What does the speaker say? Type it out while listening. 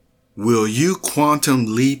Will you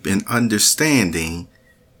quantum leap in understanding?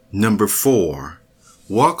 Number 4.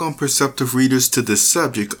 Welcome, perceptive readers, to the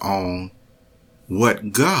subject on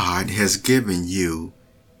what God has given you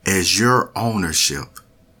as your ownership,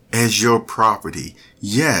 as your property.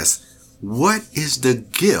 Yes, what is the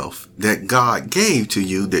gift that God gave to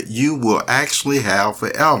you that you will actually have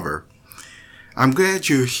forever? I'm glad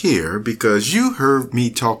you're here because you heard me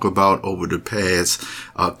talk about over the past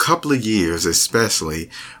couple of years, especially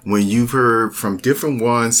when you've heard from different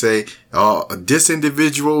ones say, this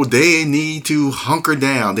individual, they need to hunker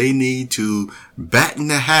down. They need to batten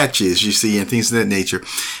the hatches, you see, and things of that nature.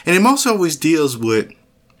 And it most always deals with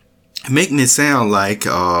making it sound like,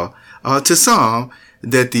 to some,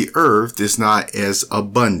 that the earth is not as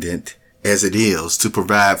abundant as it is to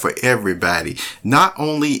provide for everybody, not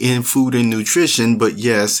only in food and nutrition, but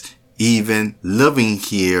yes, even living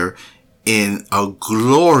here in a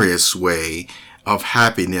glorious way of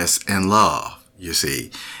happiness and love, you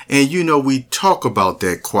see. And we talk about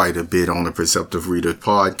that quite a bit on the Perceptive Reader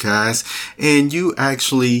podcast, and you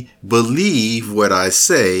actually believe what I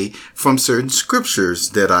say from certain scriptures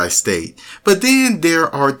that I state. But then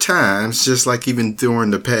there are times, just like even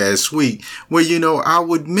during the past week, where, I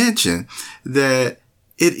would mention that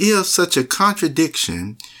it is such a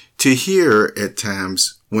contradiction to hear at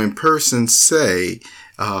times when persons say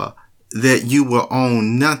that you will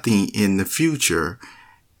own nothing in the future,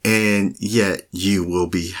 and yet you will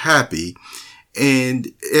be happy.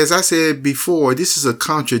 And as I said before, this is a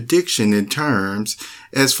contradiction in terms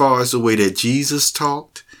as far as the way that Jesus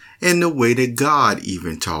talked and the way that God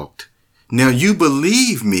even talked. Now, you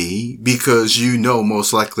believe me because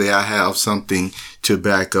most likely I have something to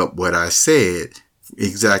back up what I said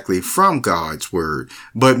exactly from God's word,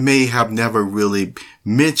 but may have never really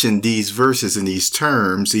mentioned these verses in these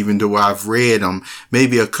terms, even though I've read them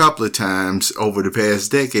maybe a couple of times over the past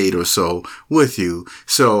decade or so with you.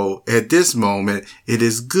 So at this moment, it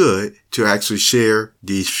is good to actually share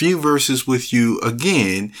these few verses with you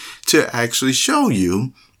again to actually show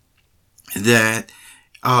you that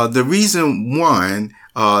the reason one,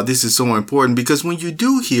 this is so important because when you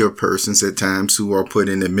do hear persons at times who are put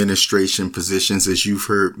in administration positions, as you've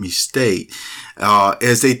heard me state,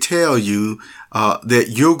 as they tell you that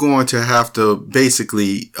you're going to have to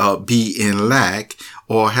basically be in lack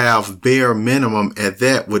or have bare minimum at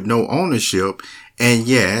that with no ownership, and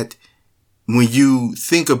yet when you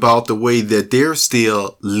think about the way that they're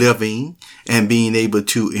still living and being able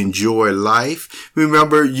to enjoy life,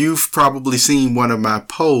 remember, you've probably seen one of my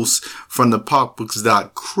posts from the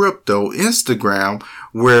popbooks.crypto Instagram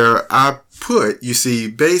where I put,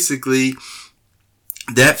 basically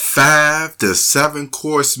that 5 to 7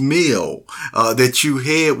 course meal that you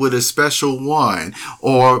had with a special one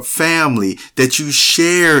or family that you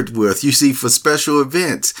shared with, for special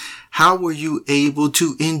events. How were you able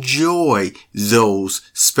to enjoy those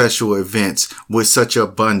special events with such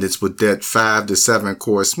abundance with that 5 to 7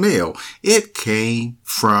 course meal? It came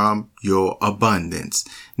from your abundance.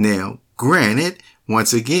 Now, granted,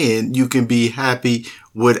 once again, you can be happy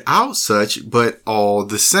without such, but all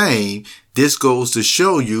the same, this goes to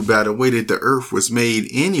show you by the way that the earth was made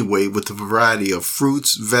anyway, with the variety of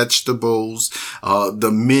fruits, vegetables,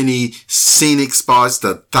 the many scenic spots,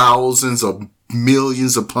 the thousands of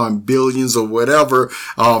millions upon billions or whatever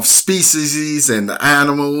of species and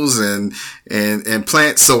animals and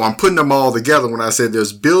plants. So I'm putting them all together when I said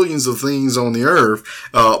there's billions of things on the earth,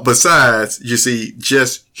 besides,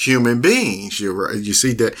 just human beings. You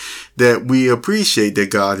see that we appreciate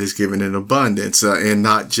that God has given an abundance, and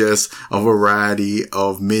not just a variety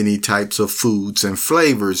of many types of foods and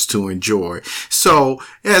flavors to enjoy. So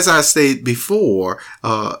as I stated before,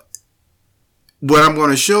 what I'm going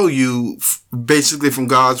to show you basically from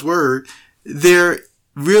God's word, there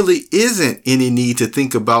really isn't any need to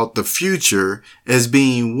think about the future as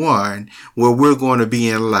being one where we're going to be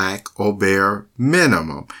in lack or bare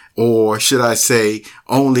minimum, or should I say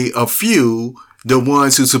only a few, the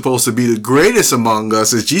ones who's supposed to be the greatest among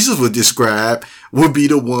us, as Jesus would describe, would be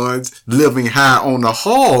the ones living high on the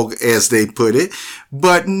hog, as they put it.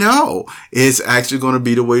 But no, it's actually going to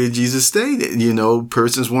be the way that Jesus stated.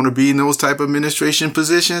 Persons want to be in those type of administration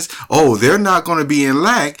positions. Oh, they're not going to be in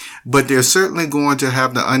lack, but they're certainly going to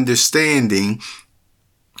have the understanding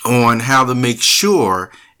on how to make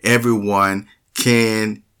sure everyone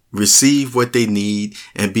can receive what they need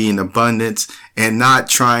and be in abundance, and not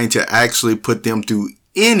trying to actually put them through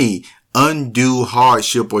any undue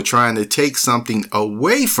hardship or trying to take something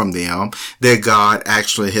away from them that God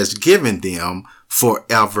actually has given them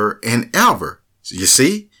forever and ever. You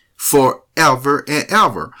see? Forever and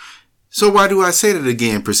ever. So why do I say that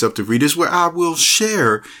again, Perceptive Readers? Where I will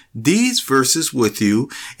share these verses with you,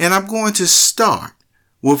 and I'm going to start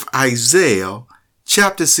with Isaiah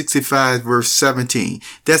chapter 65 verse 17.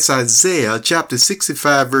 That's Isaiah chapter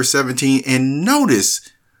 65 verse 17, and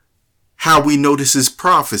notice how we know this is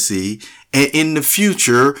prophecy, and in the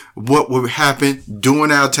future, what will happen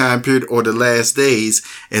during our time period or the last days,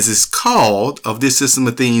 as it's called, of this system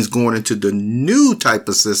of things going into the new type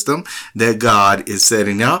of system that God is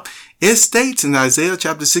setting up. It states in Isaiah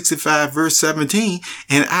chapter 65 verse 17,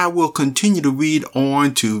 and I will continue to read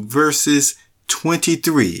on to verses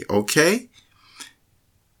 23, okay?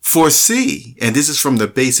 For see, and this is from the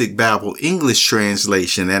Basic Bible English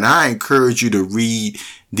translation, and I encourage you to read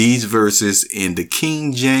these verses in the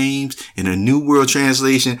King James, in the New World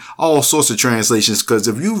Translation, all sorts of translations, because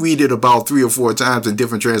if you read it about 3 or 4 times in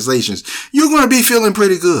different translations, you're going to be feeling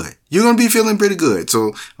pretty good. You're going to be feeling pretty good.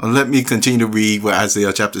 So let me continue to read with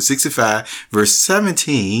Isaiah chapter 65, verse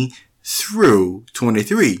 17 through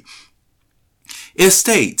 23. It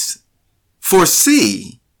states, for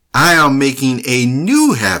see, I am making a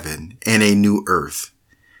new heaven and a new earth,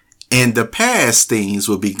 and the past things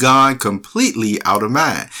will be gone completely out of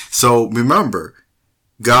mind. So remember,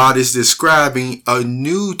 God is describing a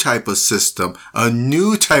new type of system, a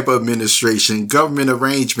new type of administration, government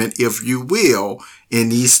arrangement, if you will, in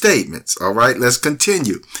these statements. All right, let's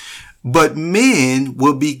continue. But men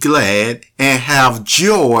will be glad and have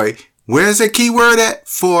joy. Where's the key word at?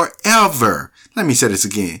 Forever. Let me say this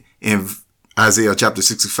again in Isaiah chapter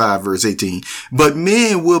 65 verse 18. But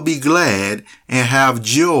men will be glad and have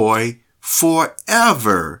joy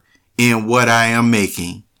forever in what I am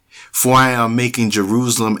making. For I am making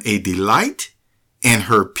Jerusalem a delight and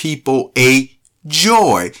her people a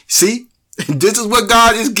joy. See, this is what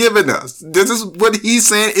God is giving us. This is what he's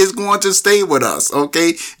saying is going to stay with us.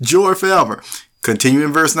 Okay. Joy forever. Continue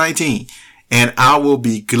in verse 19. And I will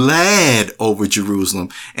be glad over Jerusalem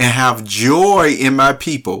and have joy in my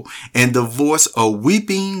people. And the voice of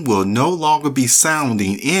weeping will no longer be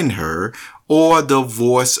sounding in her, or the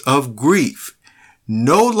voice of grief.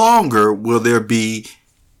 No longer will there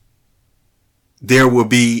will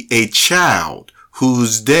be a child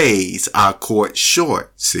whose days are cut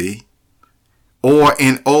short. See? Or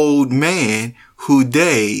an old man whose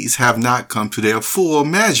days have not come to their full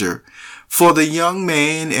measure. For the young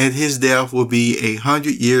man at his death will be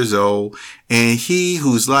 100 years old, and he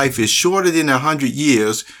whose life is shorter than 100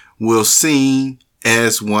 years will seem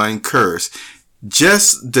as one cursed.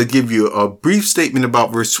 Just to give you a brief statement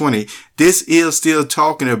about verse 20, this is still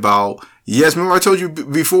talking about, yes, remember I told you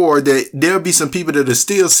before that there'll be some people that'll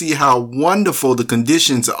still see how wonderful the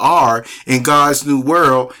conditions are in God's new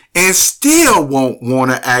world and still won't want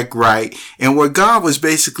to act right. And what God was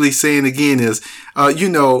basically saying again is,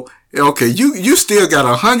 okay, you still got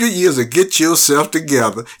 100 years to get yourself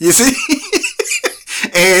together. You see?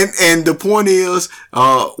 and the point is,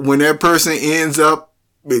 when that person ends up,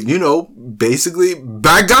 basically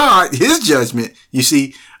by God, his judgment, you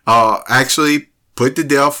see, actually put to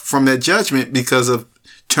death from that judgment because of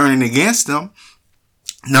turning against them,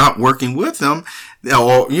 not working with them,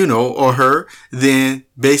 or her, then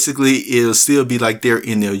basically it'll still be like they're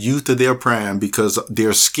in their youth of their prime, because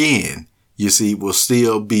their skin, you see, will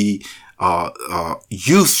still be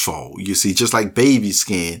youthful, you see, just like baby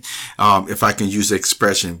skin, if I can use the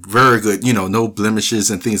expression. Very good, no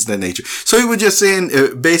blemishes and things of that nature. So he was just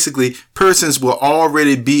saying, basically, persons will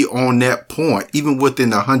already be on that point, even within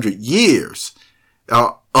 100 years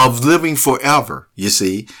of living forever, you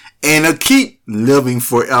see, and keep living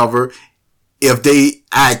forever if they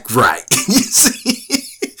act right, you see.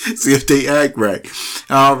 See if they act right.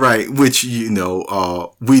 All right. Which, we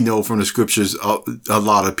know from the scriptures, a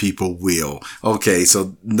lot of people will. Okay.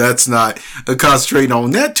 So let's not concentrate on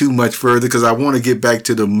that too much further, because I want to get back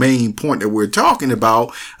to the main point that we're talking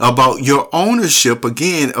about your ownership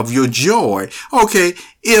again of your joy. Okay.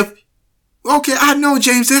 I know,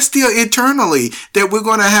 James, that's still internally that we're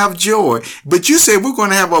going to have joy. But you said we're going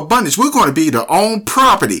to have abundance. We're going to be the own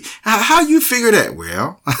property. How you figure that?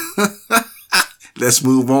 Well, let's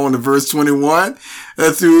move on to verse 21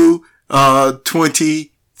 through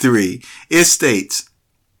 23. It states,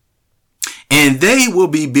 and they will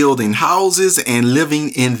be building houses and living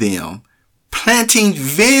in them, planting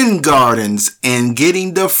vine gardens and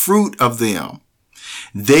getting the fruit of them.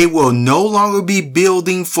 They will no longer be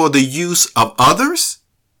building for the use of others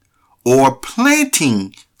or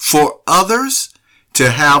planting for others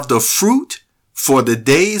to have the fruit For the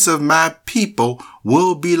days of my people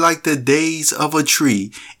will be like the days of a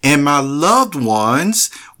tree, and my loved ones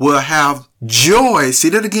will have joy. See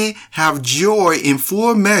that again? Have joy in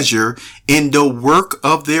full measure in the work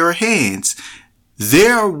of their hands.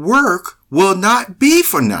 Their work will not be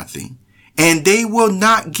for nothing, and they will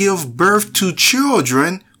not give birth to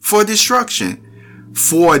children for destruction.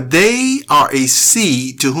 For they are a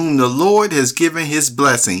seed to whom the Lord has given his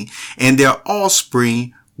blessing, and their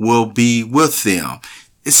offspring will be with them.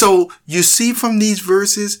 So you see from these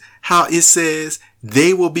verses how it says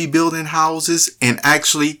they will be building houses and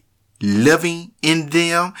actually living in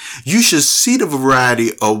them. You should see the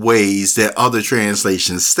variety of ways that other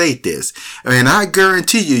translations state this. And I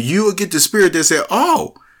guarantee you, you will get the spirit that said,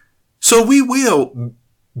 oh, so we will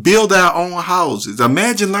build our own houses.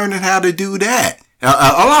 Imagine learning how to do that.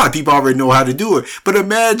 A lot of people already know how to do it, but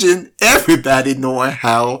imagine everybody knowing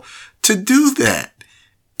how to do that.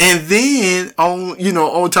 And then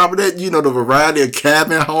on top of that, the variety of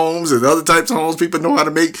cabin homes and other types of homes, people know how to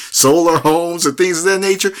make solar homes and things of that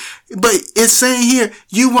nature. But it's saying here,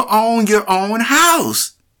 you will own your own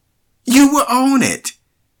house. You will own it.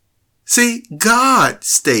 See, God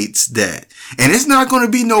states that. And it's not going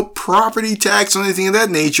to be no property tax or anything of that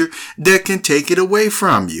nature that can take it away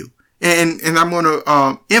from you. And I'm going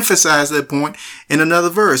to emphasize that point in another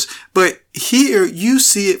verse. But here you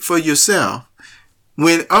see it for yourself.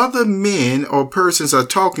 When other men or persons are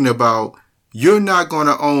talking about you're not going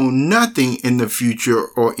to own nothing in the future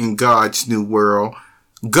or in God's new world,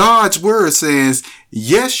 God's word says,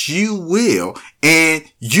 yes, you will.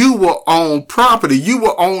 And you will own property. You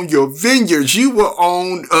will own your vineyards. You will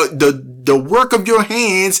own the work of your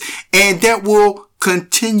hands. And that will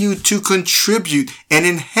continue to contribute and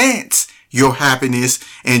enhance your happiness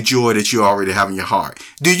and joy that you already have in your heart.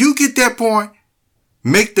 Do you get that point?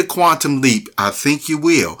 Make the quantum leap. I think you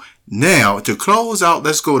will. Now, to close out,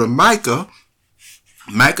 let's go to Micah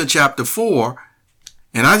chapter 4.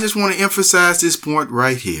 And I just want to emphasize this point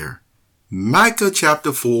right here. Micah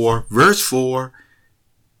chapter 4, verse 4.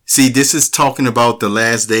 See, this is talking about the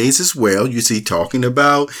last days as well. You see, talking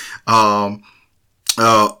about going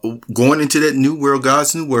into that new world,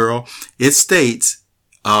 God's new world. It states,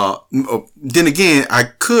 then again, I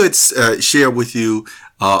could share with you,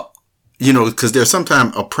 because there's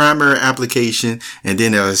sometimes a primary application and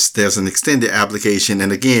then there's an extended application.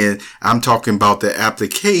 And again, I'm talking about the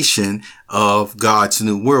application of God's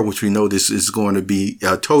new world, which we know this is going to be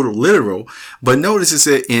total literal. But notice it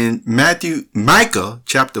said in Micah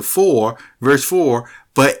chapter 4, verse 4,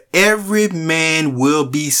 but every man will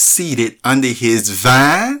be seated under his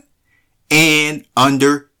vine and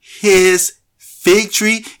under his fig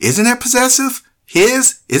tree. Isn't that possessive?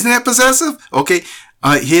 Isn't that possessive? Okay.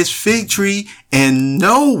 His fig tree, and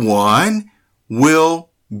no one will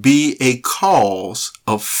be a cause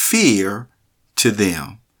of fear to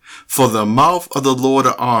them. For the mouth of the Lord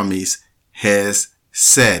of armies has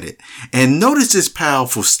said it. And notice this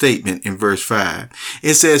powerful statement in verse 5.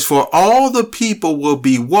 It says, for all the people will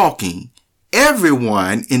be walking,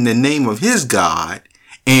 everyone in the name of his God,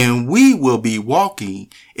 and we will be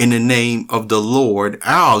walking in the name of the Lord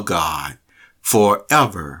our God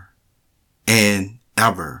forever and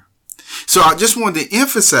ever. So I just wanted to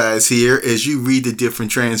emphasize here, as you read the different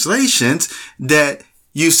translations, that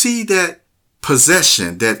you see that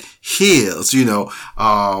possession, that his,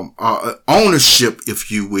 ownership, if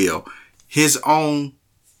you will, his own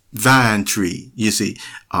vine tree, you see,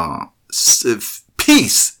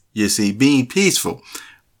 peace, you see, being peaceful.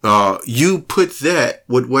 You put that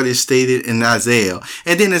with what is stated in Isaiah.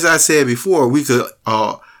 And then, as I said before, we could,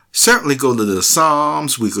 certainly go to the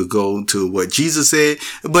Psalms. We could go to what Jesus said,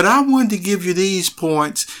 but I wanted to give you these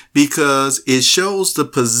points because it shows the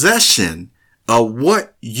possession of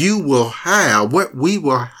what you will have, what we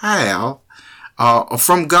will have,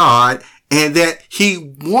 from God, and that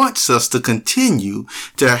he wants us to continue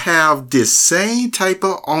to have this same type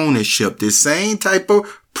of ownership, this same type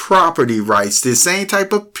of property rights, this same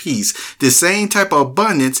type of peace, this same type of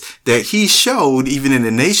abundance that he showed even in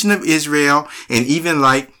the nation of Israel, and even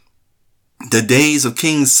like the days of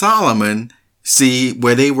King Solomon, see,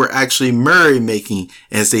 where they were actually merry making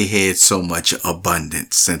as they had so much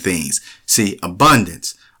abundance and things. See,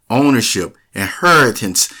 abundance, ownership,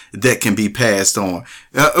 inheritance that can be passed on.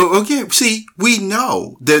 Again, see, we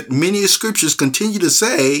know that many scriptures continue to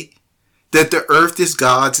say that the earth is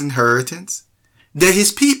God's inheritance, that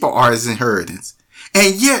his people are his inheritance.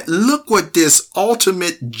 And yet, look what this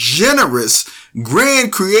ultimate, generous,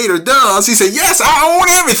 grand creator does. He said, yes, I own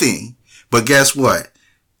everything. But guess what?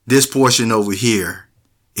 This portion over here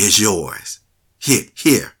is yours.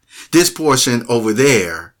 Here. This portion over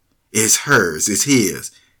there It's hers. It's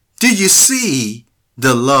his. Do you see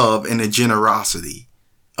the love and the generosity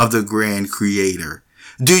of the grand creator?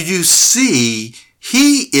 Do you see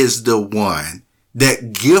he is the one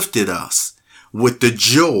that gifted us with the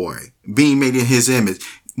joy being made in his image,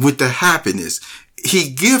 with the happiness?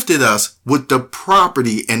 He gifted us with the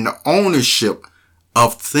property and the ownership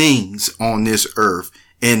of things on this earth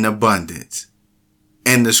in abundance.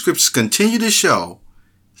 And the scriptures continue to show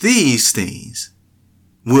these things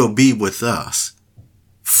will be with us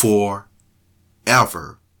forever.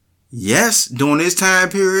 Yes, during this time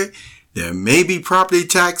period, there may be property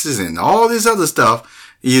taxes and all this other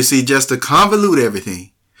stuff, you see, just to convolute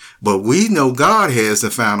everything. But we know God has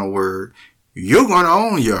the final word. You're going to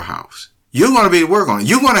own your house. You're going to be able to work on it.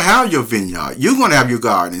 You're going to have your vineyard. You're going to have your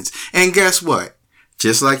gardens. And guess what?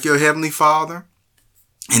 Just like your Heavenly Father,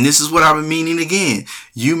 and this is what I'm meaning again.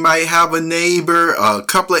 You might have a neighbor a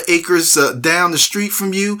couple of acres down the street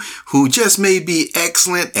from you who just may be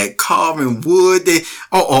excellent at carving wood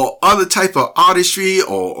or other type of artistry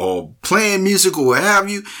or playing music or what have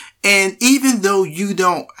you. And even though you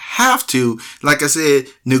don't have to, like I said,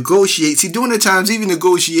 negotiate. See, during the times, even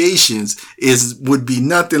negotiations would be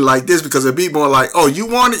nothing like this, because the people are like, oh, you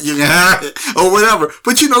want it? You can have it or whatever.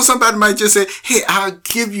 But somebody might just say, hey, I'll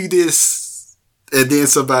give you this. And then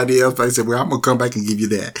somebody else might say, well, I'm going to come back and give you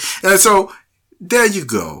that. And so there you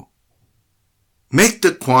go. Make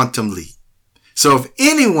the quantum leap. So if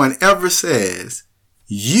anyone ever says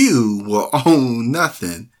you will own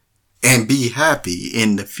nothing and be happy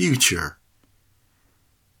in the future,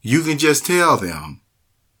 you can just tell them,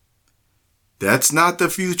 that's not the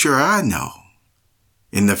future I know.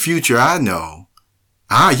 In the future I know,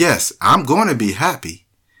 yes, I'm going to be happy,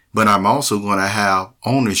 but I'm also going to have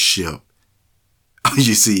ownership,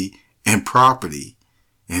 you see, and property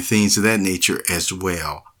and things of that nature as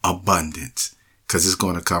well. Abundance, because it's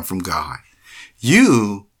going to come from God.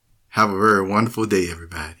 You have a very wonderful day,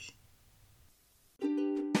 everybody.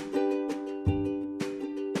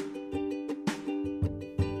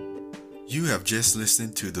 You have just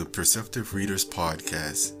listened to the Perceptive Readers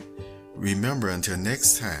Podcast. Remember, until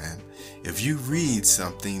next time, if you read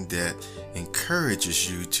something that encourages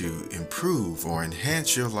you to improve or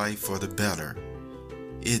enhance your life for the better,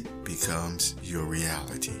 it becomes your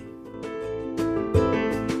reality.